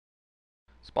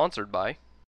Sponsored by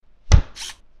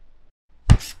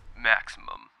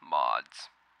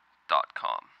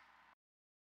MaximumMods.com.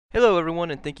 Hello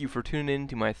everyone, and thank you for tuning in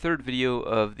to my third video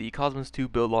of the Cosmos 2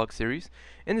 build log series.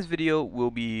 In this video we'll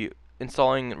be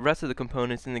installing the rest of the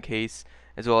components in the case,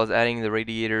 as well as adding the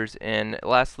radiators, and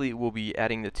lastly we'll be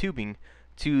adding the tubing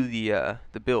to the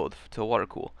build to water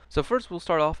cool. So first we'll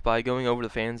start off by going over the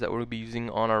fans that we'll be using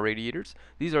on our radiators.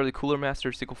 These are the Cooler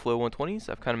Master Cycle Flow 120s.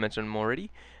 I've kind of mentioned them already.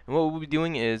 And what we'll be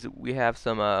doing is we have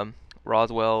some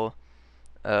Roswell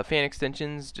fan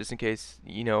extensions, just in case,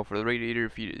 for the radiator,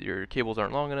 if your cables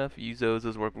aren't long enough, use those.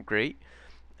 Those work great.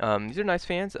 These are nice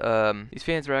fans. These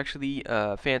fans are actually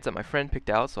fans that my friend picked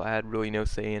out, so I had really no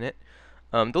say in it.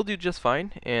 They'll do just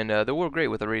fine, and they'll work great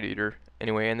with a radiator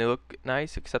anyway, and they look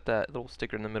nice, except that little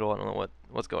sticker in the middle. I don't know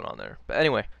what's going on there. But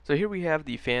anyway, so here we have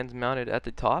the fans mounted at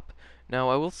the top. Now,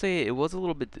 I will say it was a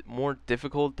little bit more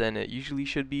difficult than it usually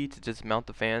should be to just mount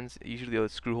the fans. Usually the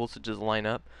screw holes should just line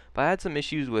up, but I had some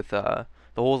issues with the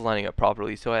holes lining up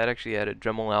properly, so I actually had to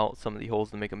Dremel out some of the holes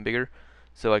to make them bigger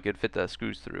so I could fit the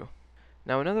screws through.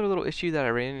 Now, another little issue that I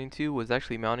ran into was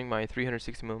actually mounting my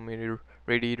 360mm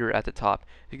radiator at the top.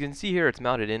 As you can see here, it's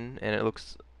mounted in and it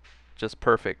looks just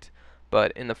perfect.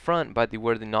 But in the front, by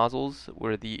where the nozzles,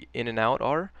 where the in and out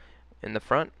are, in the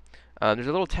front, there's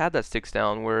a little tab that sticks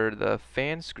down where the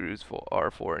fan screws are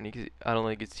for, and I don't know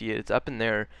if you can see it. It's up in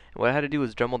there. And what I had to do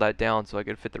was Dremel that down so I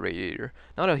could fit the radiator.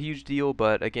 Not a huge deal,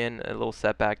 but again, a little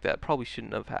setback that probably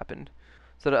shouldn't have happened.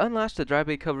 So to unlatch the dry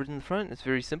bait covers in the front, it's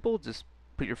very simple. Just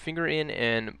put your finger in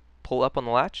and pull up on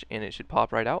the latch, and it should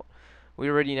pop right out.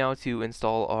 We're ready now to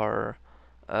install our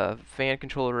fan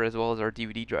controller as well as our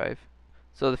DVD drive.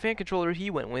 So the fan controller he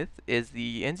went with is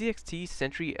the NZXT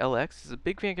Sentry LX. It's a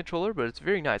big fan controller, but it's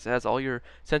very nice. It has all your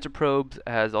sensor probes, it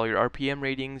has all your RPM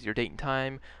ratings, your date and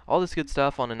time, all this good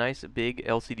stuff on a nice big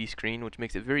LCD screen, which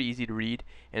makes it very easy to read,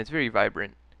 and it's very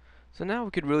vibrant. So now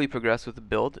we could really progress with the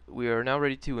build. We are now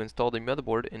ready to install the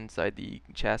motherboard inside the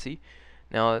chassis.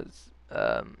 Now it's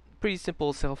pretty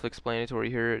simple,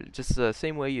 self-explanatory here. Just the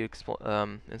same way you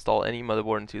install any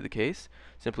motherboard into the case.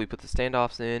 Simply put the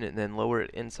standoffs in and then lower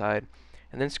it inside,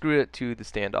 and then screw it to the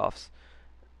standoffs.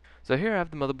 So here I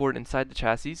have the motherboard inside the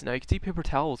chassis. Now you can see paper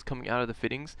towels coming out of the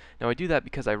fittings. Now I do that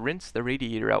because I rinse the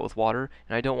radiator out with water,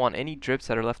 and I don't want any drips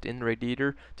that are left in the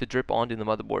radiator to drip onto the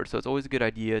motherboard, so it's always a good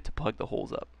idea to plug the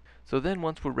holes up. So then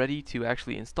once we're ready to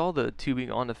actually install the tubing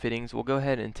on the fittings, we'll go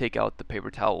ahead and take out the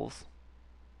paper towels.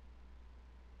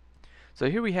 So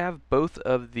here we have both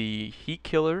of the Heat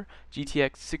Killer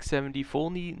GTX 670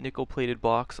 fully nickel plated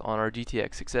blocks on our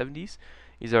GTX 670s.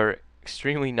 These are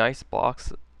extremely nice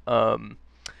blocks.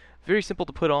 Very simple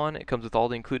to put on. It comes with all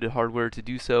the included hardware to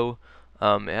do so.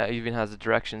 It even has the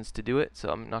directions to do it, so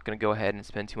I'm not going to go ahead and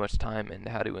spend too much time in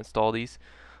how to install these.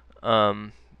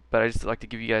 But I just like to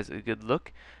give you guys a good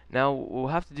look. Now what we'll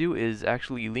have to do is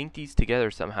actually link these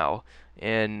together somehow,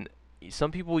 and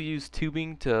some people use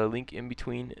tubing to link in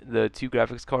between the two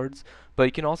graphics cards, but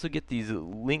you can also get these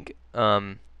link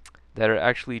that are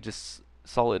actually just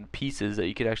solid pieces that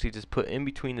you could actually just put in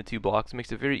between the two blocks. It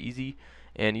makes it very easy,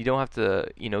 and you don't have to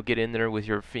get in there with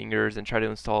your fingers and try to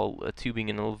install a tubing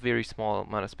in a very small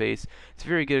amount of space. It's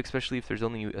very good, especially if there's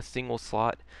only a single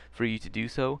slot for you to do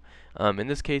so. In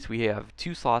this case, we have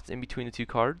two slots in between the two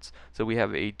cards, so we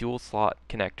have a dual slot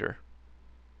connector.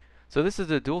 So this is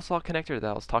the dual slot connector that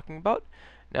I was talking about.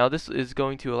 Now this is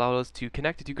going to allow us to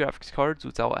connect the two graphics cards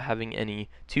without having any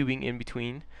tubing in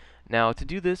between. Now to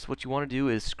do this, what you want to do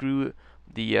is screw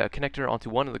the connector onto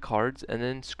one of the cards and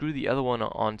then screw the other one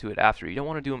onto it after. You don't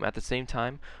want to do them at the same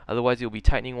time, otherwise you'll be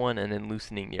tightening one and then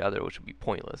loosening the other, which would be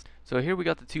pointless. So here we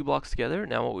got the two blocks together.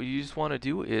 Now what you just want to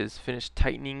do is finish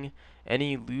tightening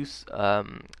any loose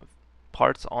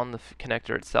parts on the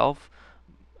connector itself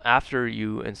after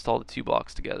you install the two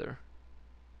blocks together.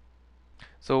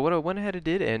 So what I went ahead and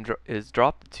did is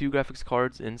drop the two graphics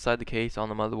cards inside the case on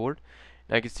the motherboard.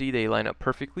 Now you can see they line up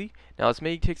perfectly. Now this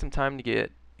may take some time to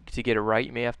get it right.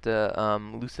 You may have to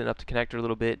loosen up the connector a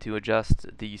little bit to adjust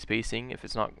the spacing if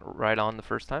it's not right on the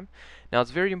first time. Now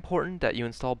it's very important that you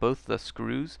install both the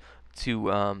screws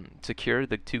to secure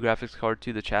the two graphics card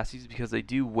to the chassis, because they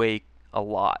do weigh a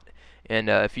lot. And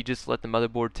if you just let the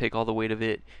motherboard take all the weight of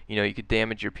it, you could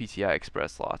damage your PCI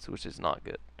Express slots, which is not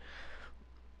good.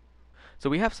 So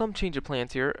we have some change of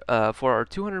plans here. For our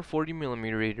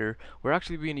 240mm radiator, we're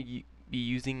actually going to be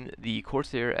using the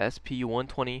Corsair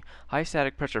SP120 high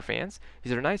static pressure fans.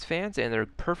 These are nice fans and they're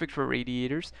perfect for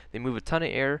radiators. They move a ton of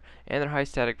air and they're high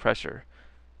static pressure.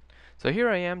 So here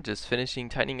I am just finishing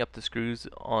tightening up the screws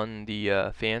on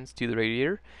the fans to the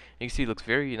radiator. You can see it looks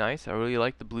very nice. I really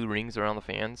like the blue rings around the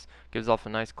fans. Gives off a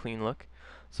nice clean look.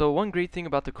 So one great thing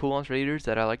about the coolants radiators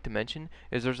that I like to mention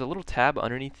is there's a little tab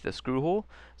underneath the screw hole.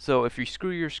 So if you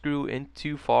screw your screw in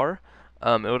too far,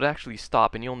 it would actually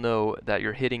stop and you'll know that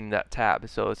you're hitting that tab.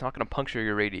 So it's not going to puncture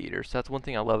your radiator. So that's one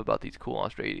thing I love about these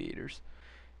coolants radiators.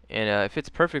 And it fits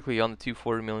perfectly on the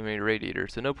 240mm radiator.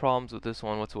 So no problems with this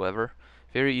one whatsoever.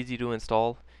 Very easy to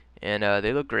install and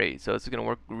they look great. So it's going to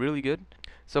work really good.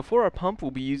 So for our pump,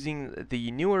 we'll be using the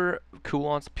newer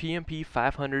Coolants PMP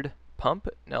 500 pump.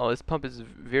 Now this pump is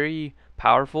very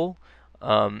powerful.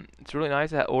 It's really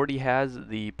nice. It already has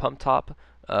the pump top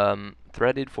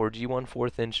threaded for G1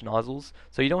 4th inch nozzles,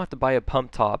 so you don't have to buy a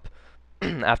pump top,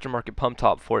 aftermarket pump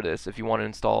top for this if you want to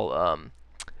install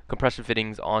compression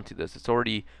fittings onto this. It's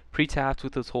already pre-tapped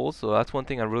with those holes, so that's one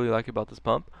thing I really like about this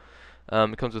pump.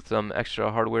 It comes with some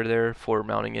extra hardware there for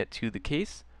mounting it to the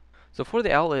case. So for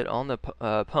the outlet on the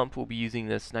pump, we'll be using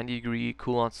this 90-degree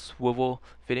coolant swivel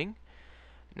fitting.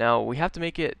 Now we have to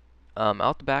make it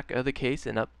out the back of the case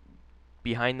and up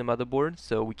behind the motherboard,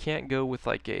 so we can't go with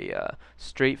like a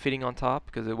straight fitting on top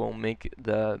because it won't make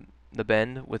the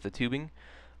bend with the tubing.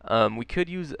 We could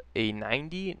use a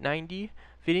 90-90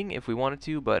 fitting if we wanted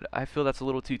to, but I feel that's a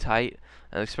little too tight,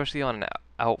 especially on an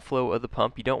outflow of the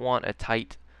pump. You don't want a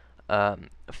tight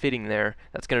fitting there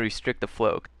that's going to restrict the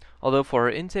flow. Although for our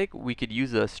intake, we could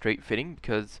use a straight fitting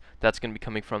because that's going to be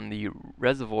coming from the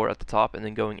reservoir at the top and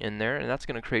then going in there, and that's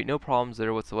going to create no problems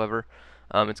there whatsoever.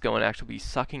 It's going to actually be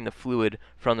sucking the fluid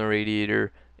from the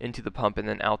radiator into the pump and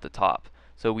then out the top.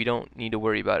 So we don't need to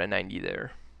worry about a 90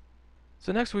 there.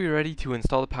 So next we are ready to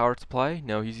install the power supply.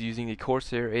 Now he's using the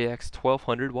Corsair AX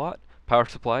 1200 watt power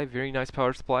supply, very nice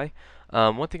power supply.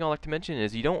 One thing I'd like to mention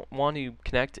is you don't want to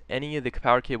connect any of the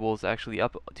power cables actually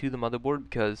up to the motherboard,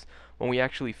 because when we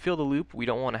actually fill the loop, we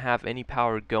don't want to have any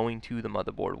power going to the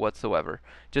motherboard whatsoever.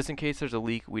 Just in case there's a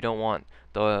leak, we don't want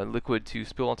the liquid to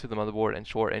spill onto the motherboard and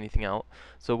short anything out.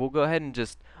 So we'll go ahead and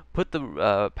just put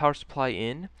the power supply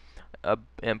in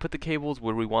and put the cables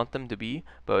where we want them to be,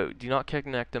 but do not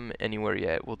connect them anywhere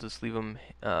yet. We'll just leave them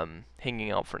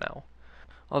hanging out for now.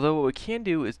 Although what we can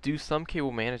do is do some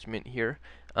cable management here.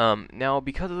 Now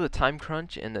because of the time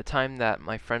crunch and the time that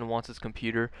my friend wants his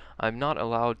computer, I'm not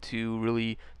allowed to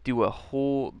really do a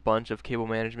whole bunch of cable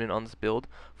management on this build.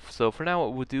 So for now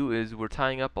what we'll do is we're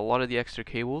tying up a lot of the extra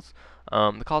cables.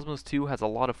 The Cosmos 2 has a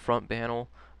lot of front panel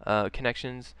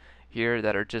connections here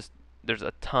that are just, there's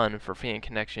a ton for fan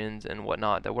connections and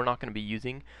whatnot that we're not going to be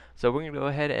using. So we're going to go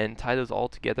ahead and tie those all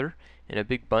together in a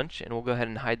big bunch, and we'll go ahead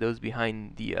and hide those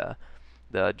behind the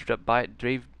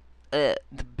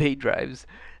bay drives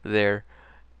there.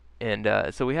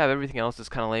 And so we have everything else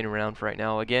just kind of laying around for right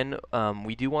now. Again,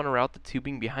 we do want to route the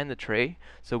tubing behind the tray,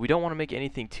 so we don't want to make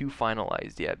anything too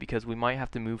finalized yet, because we might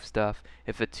have to move stuff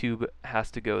if a tube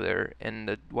has to go there and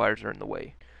the wires are in the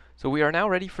way. So we are now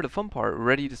ready for the fun part. We're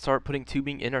ready to start putting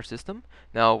tubing in our system.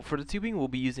 Now for the tubing, we'll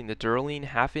be using the Duralene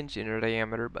 1/2 inch inner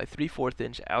diameter by 3/4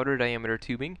 inch outer diameter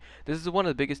tubing. This is one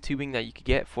of the biggest tubing that you could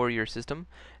get for your system.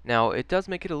 Now it does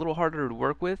make it a little harder to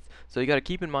work with, so you got to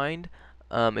keep in mind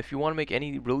if you want to make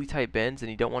any really tight bends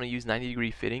and you don't want to use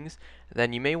 90-degree fittings,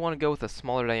 then you may want to go with a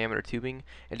smaller diameter tubing.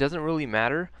 It doesn't really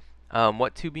matter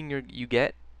what tubing you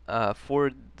get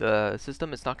for the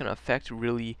system. It's not going to affect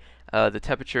really the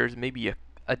temperatures, maybe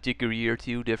a degree or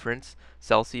two difference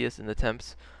Celsius in the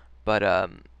temps, but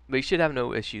you should have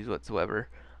no issues whatsoever.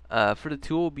 For the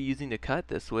tool we'll be using to cut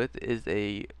this with is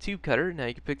a tube cutter. Now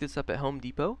you can pick this up at Home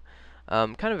Depot.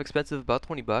 Kind of expensive, about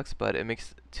 20 bucks, but it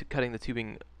makes cutting the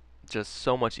tubing just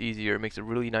so much easier. It makes a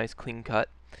really nice clean cut,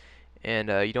 and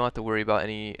you don't have to worry about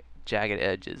any jagged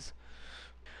edges.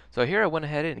 So here I went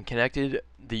ahead and connected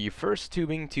the first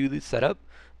tubing to the setup.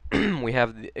 We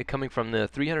have it coming from the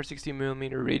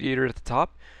 360mm radiator at the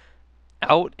top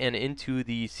out and into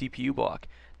the CPU block.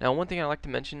 Now one thing I like to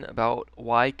mention about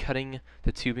why cutting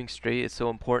the tubing straight is so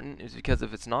important is because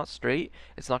if it's not straight,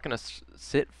 it's not going to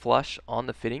sit flush on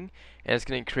the fitting, and it's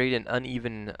going to create an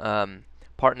uneven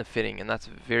part in the fitting, and that's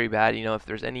very bad. You know, if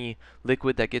there's any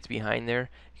liquid that gets behind there,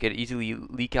 it could easily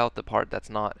leak out the part that's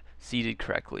not seated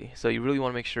correctly. So you really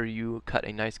want to make sure you cut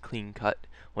a nice clean cut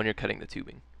when you're cutting the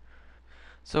tubing.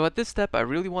 So at this step, I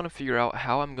really want to figure out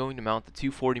how I'm going to mount the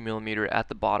 240mm at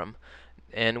the bottom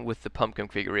and with the pump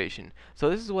configuration. So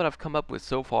this is what I've come up with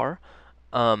so far.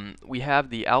 We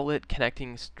have the outlet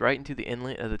connecting right into the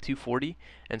inlet of the 240,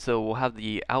 and so we'll have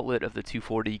the outlet of the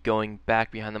 240 going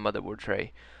back behind the motherboard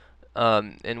tray.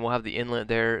 And we'll have the inlet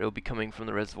there. It'll be coming from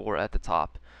the reservoir at the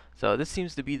top. So this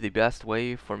seems to be the best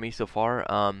way for me so far.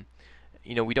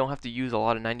 you know, we don't have to use a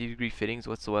lot of 90-degree fittings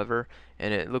whatsoever,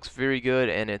 and it looks very good,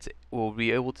 and we'll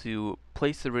be able to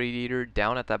place the radiator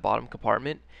down at that bottom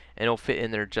compartment, and it'll fit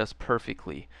in there just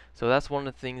perfectly. So that's one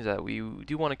of the things that we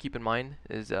do want to keep in mind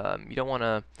is you don't want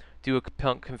to do a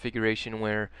punk configuration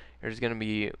where there's going to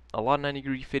be a lot of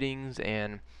 90-degree fittings,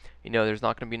 and you know, there's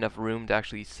not going to be enough room to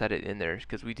actually set it in there,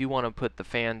 because we do want to put the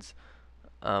fans,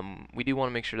 we do want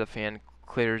to make sure the fan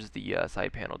clears the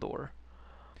side panel door.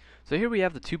 So here we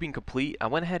have the tubing complete. I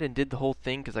went ahead and did the whole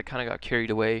thing because I kind of got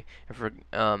carried away.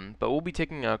 But we'll be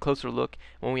taking a closer look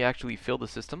when we actually fill the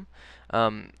system.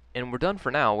 And we're done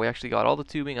for now. We actually got all the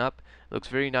tubing up. It looks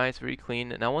very nice, very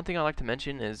clean. Now one thing I like to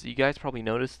mention is you guys probably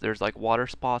noticed there's like water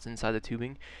spots inside the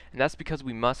tubing. And that's because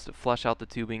we must flush out the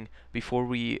tubing before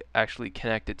we actually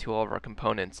connect it to all of our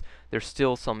components. There's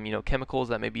still some, you know, chemicals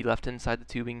that may be left inside the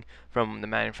tubing from the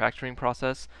manufacturing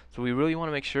process. So we really want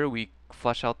to make sure we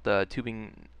flush out the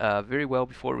tubing very well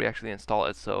before we actually install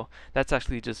it. So that's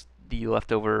actually just the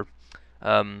leftover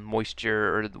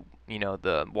moisture, or you know,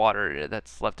 the water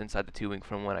that's left inside the tubing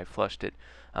from when I flushed it.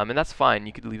 And that's fine.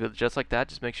 You could leave it just like that.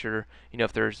 Just make sure, you know,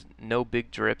 if there's no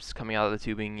big drips coming out of the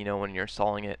tubing, you know, when you're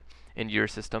installing it into your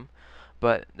system.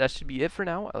 But that should be it for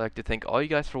now. I'd like to thank all you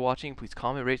guys for watching. Please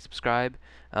comment, rate, subscribe,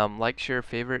 like, share,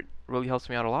 favorite. Really helps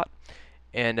me out a lot.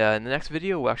 And in the next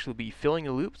video, we'll actually be filling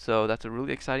the loop, so that's a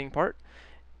really exciting part.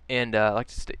 And I'd like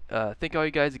to thank all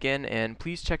you guys again, and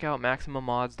please check out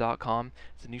MaximumMods.com.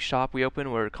 It's a new shop we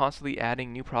open. We're constantly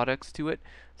adding new products to it,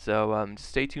 so just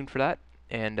stay tuned for that,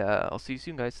 and I'll see you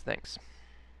soon, guys. Thanks.